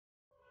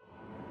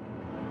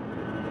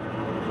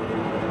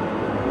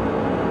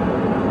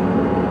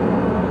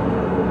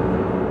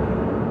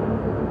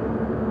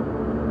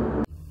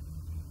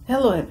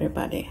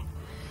everybody,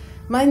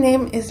 my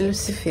name is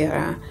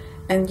Lucifera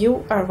and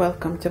you are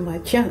welcome to my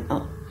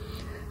channel.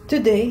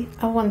 Today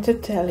I want to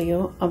tell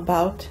you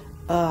about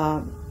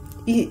a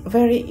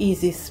very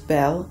easy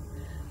spell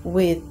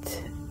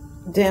with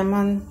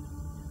demon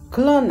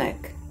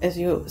Clauneck, as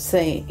you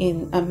say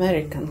in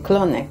American,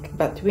 Clauneck,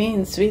 but we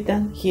in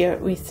Sweden here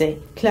we say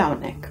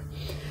Clauneck.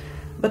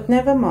 But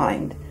never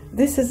mind,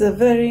 this is a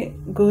very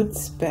good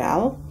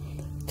spell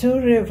to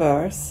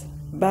reverse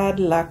bad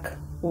luck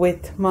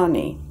with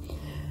money.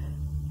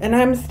 And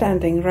I'm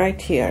standing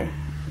right here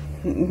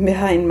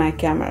behind my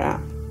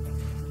camera.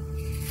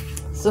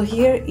 So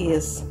here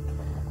is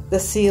the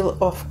seal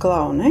of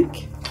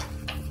Clauneck.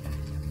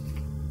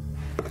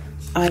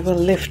 I will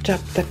lift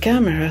up the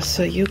camera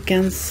so you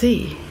can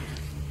see.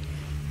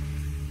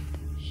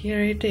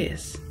 Here it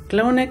is.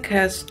 Clauneck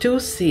has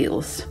two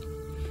seals,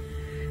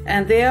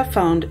 and they are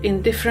found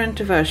in different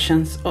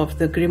versions of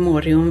the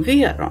Grimoirium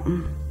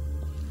Verum.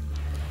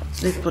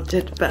 We put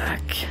it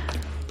back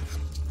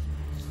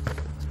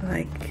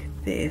like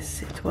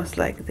this. It was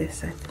like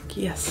this, I think,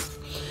 yes.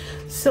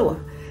 So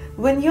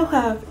when you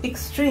have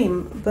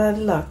extreme bad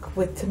luck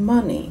with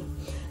money,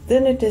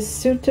 then it is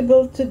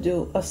suitable to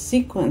do a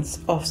sequence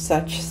of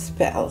such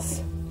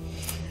spells.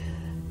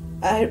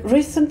 I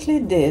recently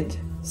did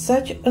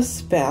such a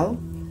spell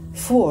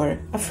for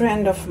a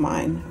friend of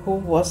mine who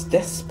was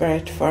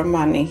desperate for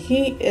money.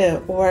 He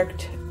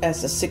worked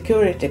as a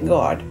security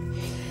guard,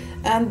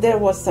 and there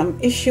was some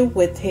issue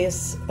with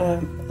his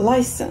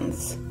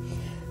license,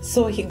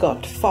 so he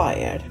got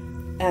fired,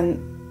 and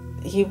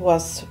he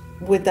was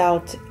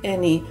without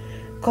any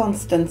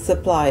constant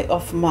supply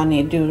of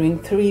money during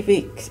 3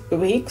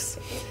 weeks,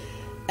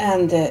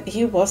 and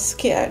he was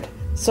scared.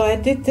 So I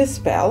did this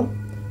spell,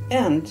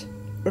 and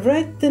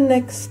right the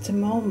next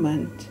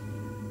moment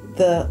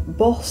the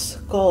boss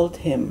called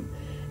him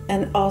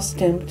and asked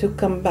him to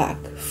come back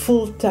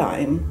full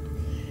time.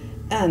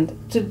 And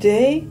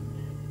today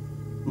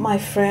my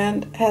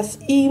friend has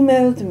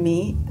emailed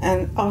me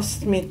and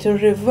asked me to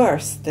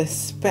reverse this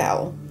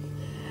spell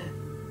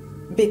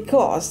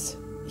because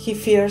he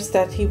fears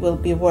that he will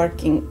be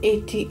working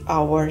 80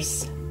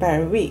 hours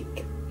per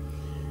week,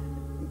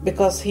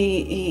 because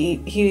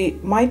he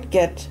might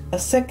get a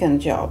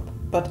second job.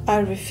 But I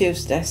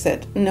refused. I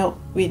said, no,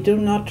 we do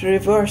not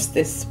reverse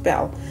this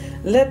spell.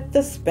 Let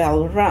the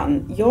spell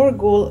run. Your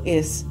goal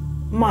is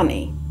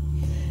money.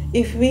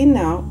 If we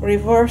now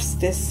reverse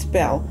this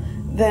spell,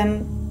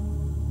 then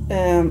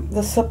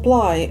the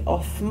supply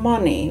of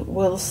money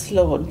will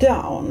slow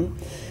down.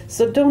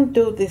 So don't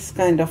do this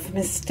kind of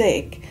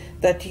mistake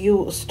that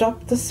you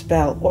stop the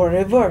spell or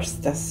reverse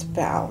the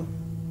spell.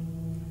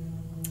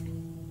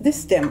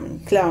 This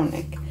demon,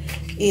 Clauneck,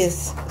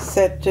 is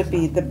said to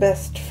be the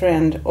best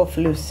friend of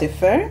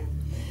Lucifer,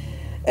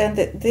 and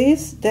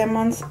these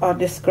demons are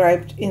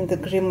described in the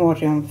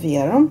Grimoirium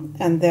Verum,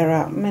 and there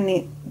are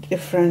many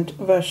different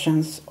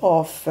versions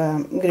of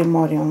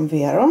Grimoirium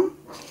Verum.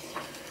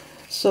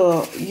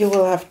 So you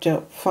will have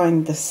to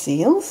find the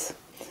seals,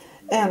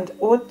 and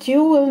what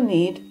you will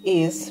need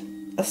is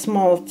a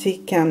small tea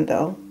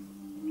candle.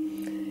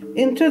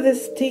 Into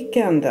this tea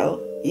candle,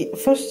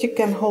 first you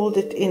can hold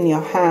it in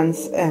your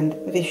hands and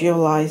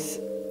visualize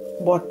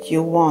what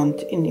you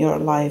want in your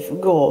life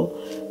goal.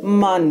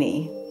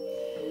 Money.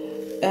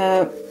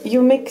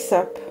 You mix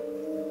up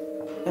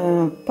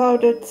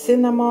powdered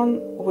cinnamon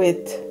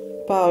with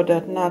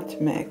powdered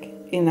nutmeg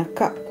in a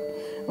cup.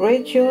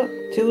 Ratio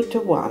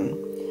 2:1.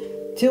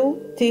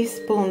 2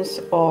 teaspoons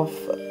of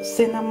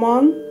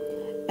cinnamon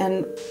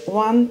and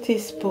 1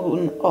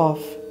 teaspoon of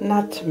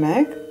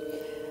nutmeg.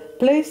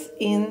 Place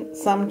in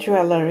some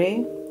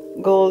jewelry,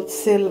 gold,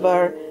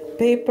 silver,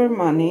 paper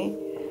money,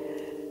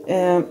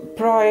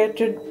 prior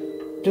to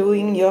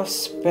doing your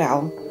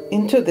spell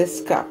into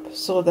this cup,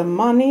 so the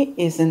money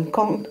is in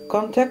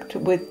contact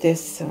with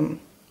this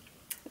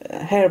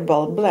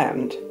herbal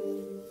blend.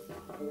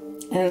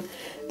 And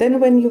then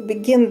when you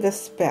begin the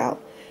spell,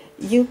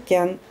 you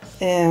can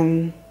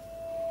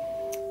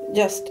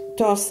just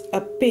toss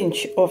a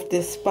pinch of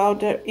this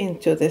powder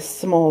into this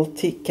small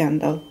tea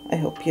candle. I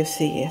hope you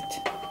see it.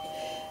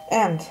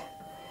 And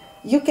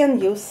you can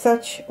use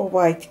such a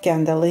white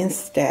candle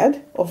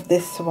instead of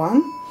this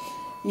one.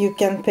 You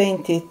can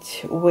paint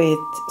it with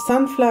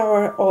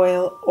sunflower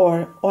oil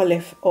or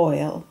olive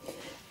oil,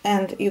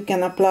 and you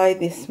can apply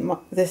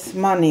this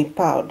money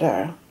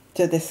powder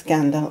to this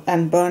candle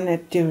and burn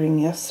it during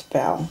your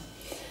spell.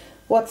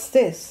 What's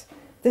this?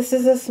 This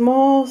is a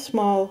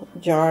small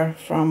jar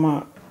from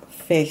a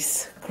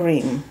face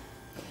cream.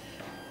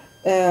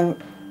 I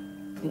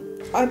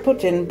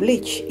put in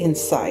bleach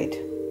inside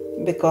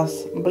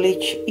because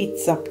bleach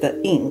eats up the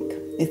ink.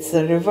 It's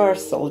a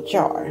reversal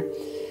jar.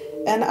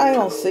 And I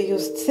also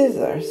used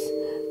scissors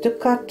to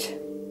cut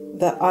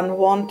the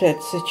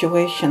unwanted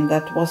situation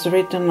that was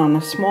written on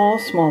a small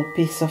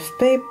piece of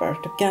paper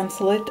to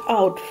cancel it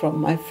out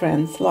from my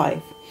friend's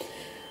life.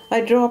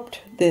 I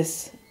dropped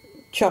this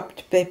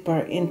chopped paper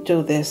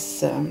into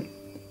this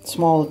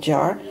small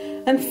jar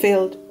and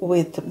filled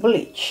with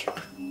bleach.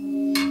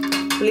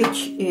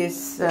 Bleach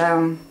is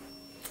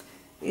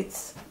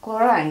It's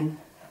chlorine.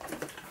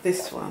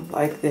 This one,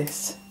 like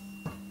this.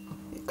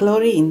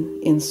 Chlorine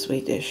in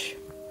Swedish.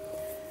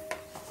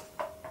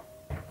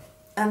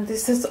 And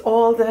this is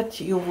all that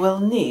you will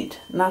need,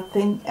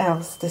 nothing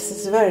else. This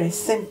is very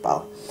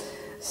simple.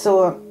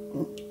 So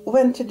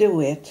when to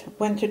do it,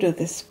 when to do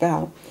this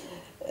spell.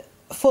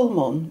 Full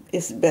moon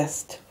is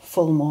best,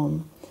 full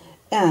moon,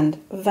 and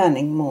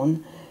waning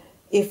moon.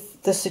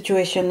 If the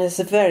situation is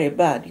very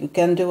bad, you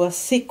can do a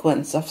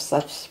sequence of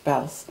such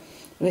spells.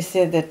 We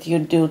say that you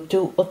do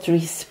 2 or 3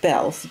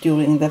 spells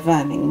during the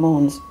waning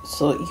moons,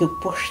 so you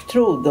push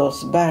through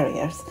those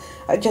barriers.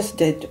 I just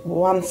did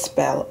 1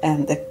 spell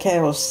and the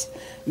chaos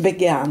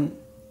began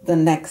the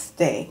next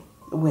day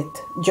with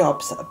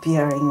jobs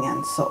appearing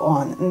and so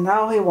on.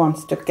 Now he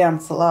wants to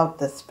cancel out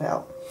the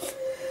spell.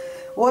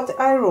 What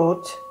I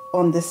wrote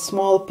on this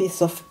small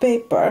piece of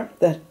paper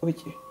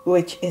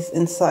which is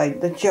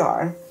inside the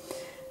jar: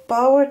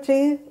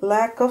 poverty,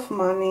 lack of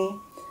money,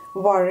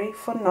 worry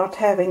for not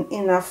having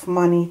enough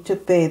money to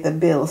pay the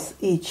bills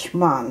each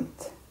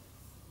month.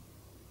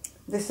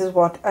 This is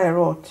what I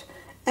wrote,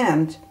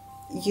 and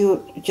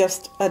you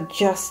just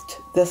adjust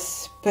the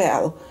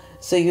spell.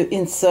 So you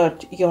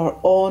insert your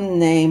own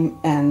name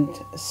and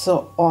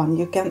so on.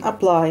 You can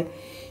apply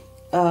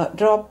a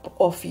drop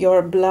of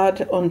your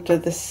blood onto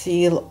the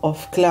seal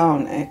of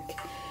Clauneck.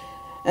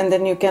 And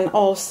then you can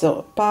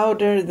also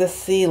powder the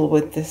seal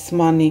with this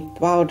money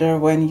powder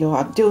when you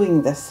are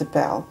doing the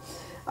spell.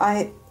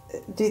 I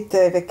did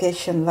the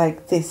evocation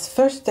like this.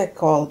 First I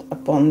called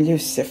upon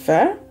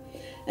Lucifer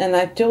and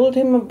I told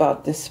him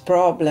about this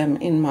problem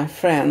in my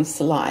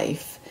friend's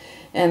life.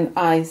 And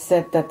I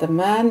said that the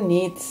man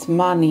needs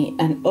money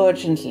and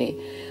urgently.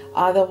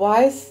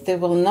 Otherwise, they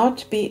will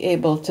not be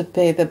able to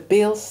pay the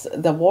bills,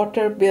 the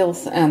water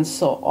bills, and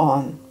so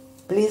on.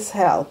 Please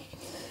help.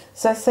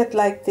 So I said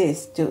like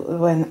this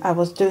when I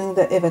was doing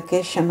the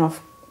evocation of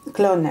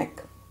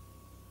Clauneck.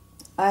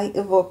 I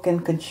evoke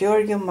and conjure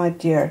you, my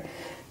dear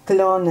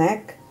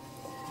Clauneck.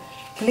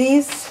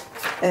 Please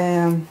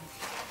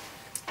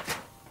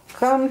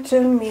come to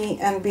me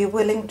and be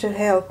willing to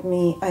help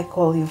me. I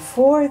call you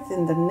forth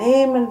in the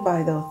name and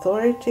by the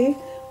authority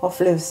of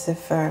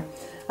Lucifer.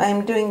 I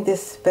am doing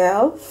this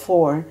spell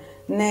for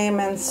name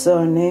and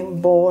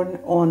surname, born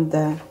on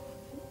the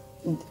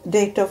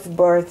date of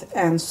birth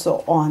and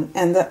so on,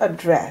 and the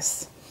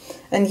address.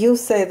 And you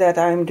say that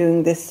I am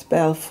doing this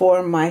spell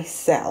for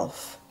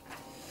myself.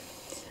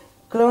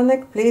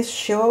 Clauneck, please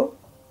show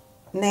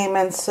name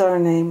and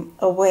surname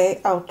a way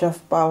out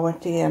of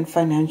poverty and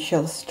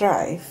financial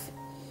strife.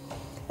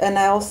 And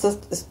I also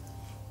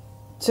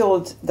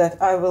told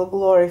that I will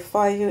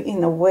glorify you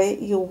in a way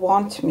you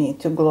want me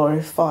to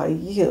glorify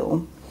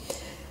you.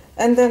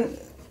 And then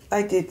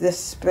I did the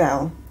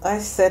spell. I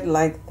said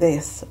like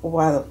this,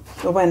 well,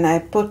 when I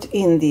put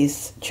in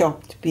these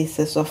chopped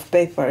pieces of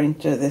paper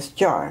into this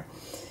jar.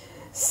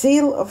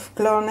 Seal of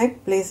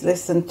Clauneck, please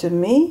listen to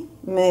me.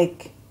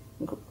 Make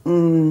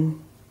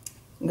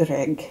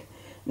Greg,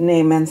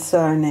 name and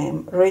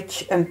surname,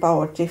 rich and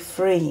poverty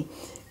free.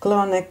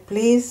 Clauneck,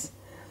 please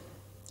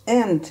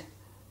end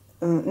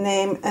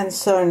name and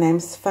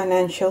surname's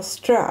financial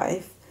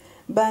strife,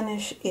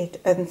 banish it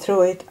and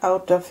throw it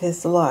out of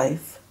his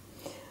life.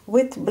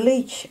 With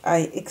bleach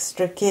I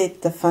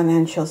extricate the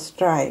financial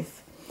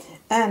strife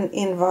and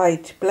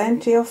invite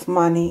plenty of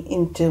money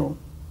into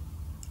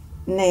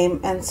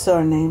name and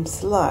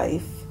surname's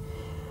life.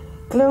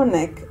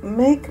 Clauneck,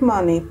 make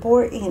money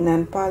pour in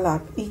and pile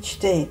up each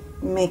day.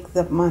 Make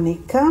the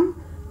money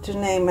come to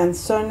name and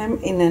surname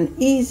in an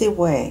easy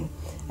way.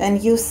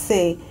 And you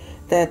say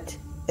that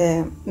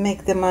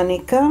make the money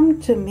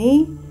come to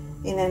me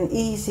in an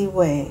easy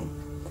way.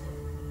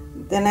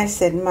 Then I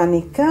said,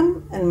 money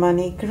come and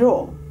money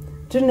grow.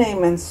 To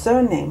name and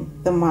surname,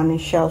 the money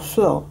shall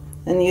flow.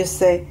 And you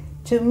say,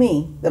 to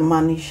me, the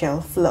money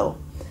shall flow.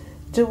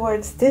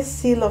 Towards this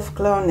seal of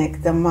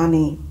Clauneck, the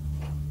money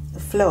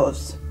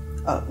flows,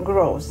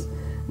 grows.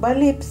 By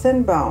leaps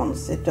and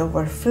bounds, it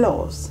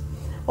overflows.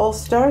 All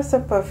stars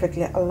are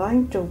perfectly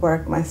aligned to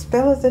work my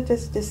spell as it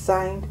is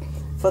designed,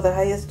 for the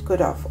highest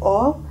good of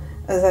all.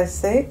 As I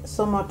say,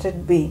 so might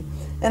it be.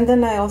 And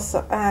then I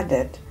also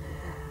added,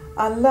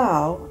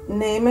 allow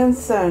name and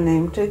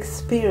surname to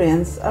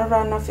experience a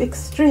run of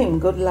extreme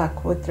good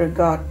luck with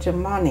regard to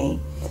money.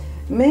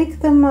 Make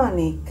the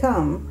money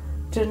come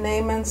to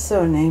name and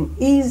surname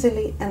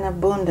easily and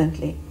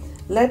abundantly.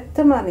 Let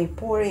the money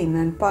pour in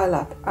and pile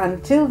up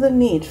until the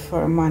need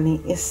for money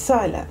is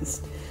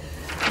silenced.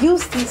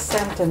 Use these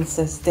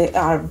sentences. They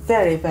are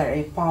very,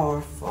 very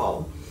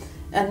powerful.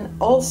 And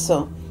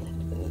also,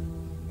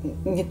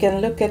 you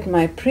can look at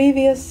my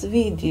previous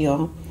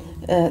video.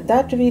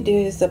 That video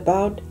is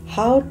about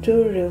how to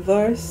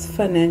reverse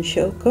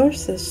financial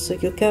curses. So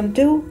you can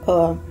do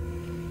a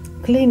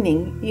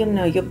cleaning,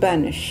 you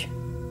banish.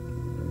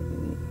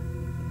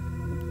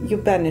 You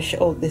banish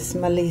all this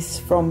malice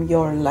from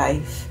your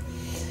life.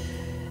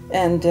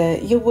 And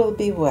you will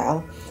be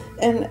well.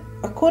 And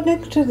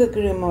according to the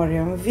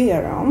Grimoirium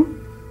Verum,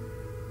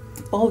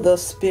 all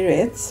those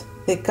spirits,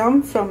 they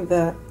come from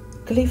the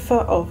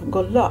Cliffa of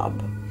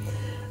Golab.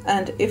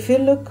 And if you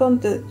look on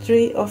the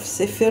tree of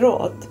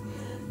Sephiroth,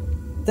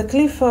 the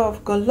Cliffa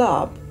of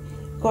Golab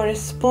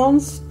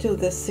corresponds to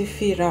the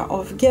Sephira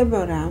of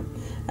Geburah,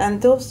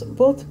 and those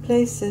both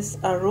places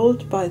are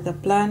ruled by the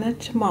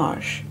planet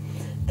Mars.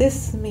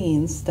 This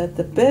means that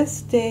the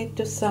best day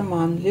to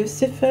summon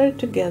Lucifer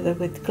together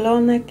with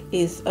Clauneck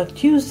is a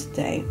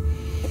Tuesday,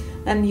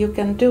 and you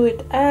can do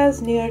it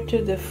as near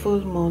to the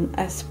full moon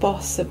as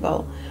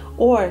possible,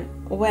 or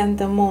when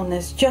the moon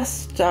is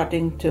just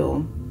starting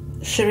to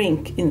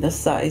shrink in the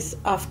size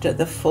after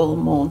the full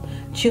moon.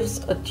 Choose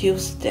a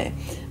Tuesday,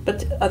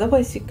 but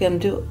otherwise you can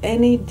do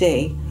any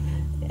day,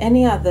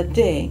 any other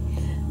day,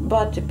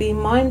 but be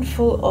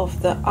mindful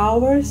of the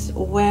hours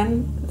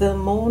when the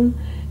moon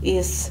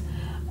is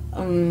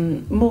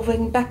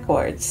moving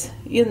backwards.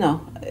 You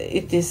know,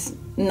 it is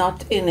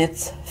not in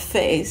its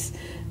phase.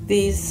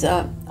 These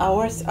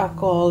hours are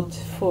called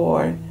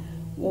for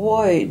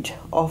void,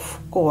 of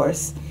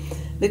course,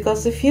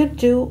 because if you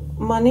do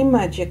money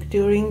magic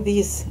during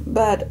these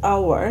bad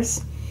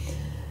hours,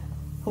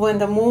 when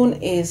the moon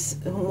is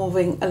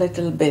moving a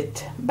little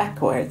bit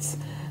backwards,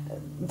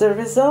 the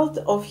result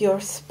of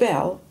your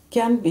spell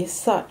can be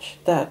such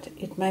that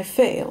it may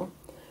fail,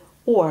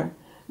 or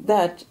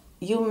that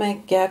you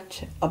may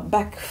get a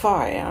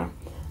backfire,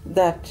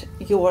 that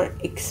your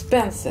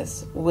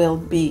expenses will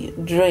be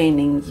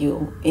draining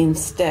you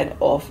instead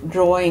of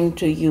drawing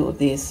to you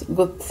these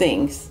good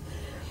things.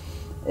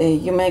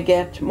 You may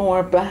get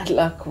more bad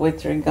luck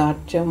with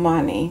regard to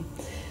money.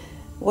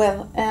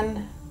 Well,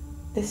 and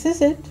this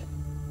is it.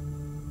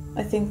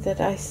 I think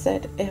that I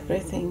said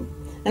everything.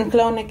 And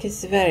Clauneck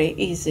is very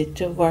easy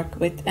to work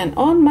with. And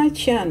on my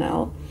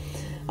channel,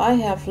 I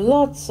have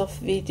lots of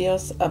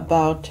videos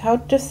about how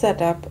to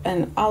set up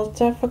an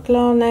altar for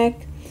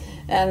Clauneck,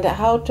 and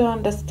how to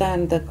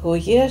understand the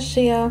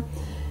Goetia,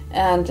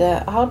 and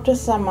how to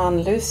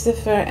summon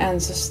Lucifer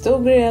and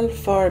Zostugriel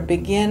for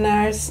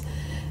beginners,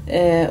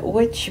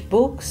 which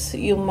books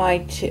you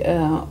might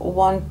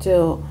want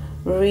to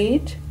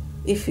read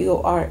if you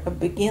are a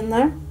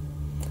beginner.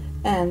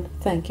 And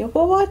thank you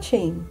for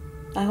watching.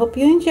 I hope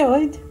you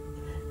enjoyed.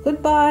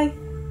 Goodbye.